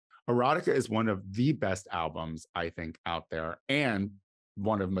Erotica is one of the best albums, I think, out there, and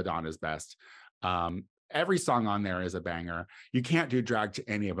one of Madonna's best. Every song on there is a banger. You can't do drag to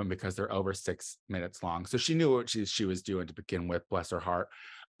any of them because they're over 6 minutes long. So she knew what she was doing to begin with, bless her heart.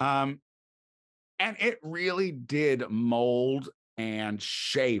 Um, and it really did mold and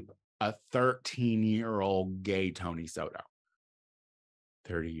shape a 13-year-old gay Tony Soto.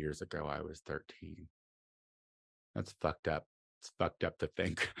 30 years ago, I was 13. That's fucked up. It's fucked up to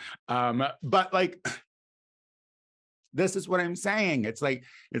think. But like, this is what I'm saying. It's like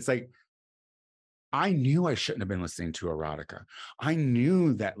I knew I shouldn't have been listening to erotica. I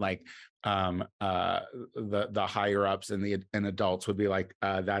knew that like the higher ups and adults would be like,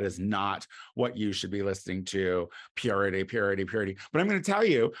 that is not what you should be listening to. Purity, purity, purity. But I'm going to tell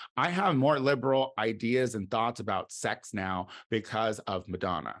you, I have more liberal ideas and thoughts about sex now because of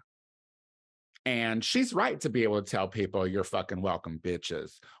Madonna. And she's right to be able to tell people you're fucking welcome,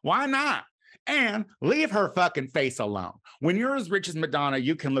 bitches. Why not? And leave her fucking face alone. When you're as rich as Madonna,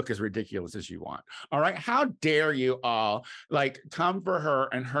 you can look as ridiculous as you want. All right. How dare you all like come for her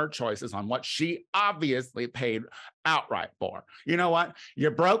and her choices on what she obviously paid outright for? You know what? You're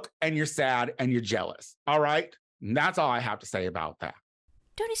broke and you're sad and you're jealous. All right. And that's all I have to say about that.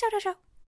 Tony Soto Show.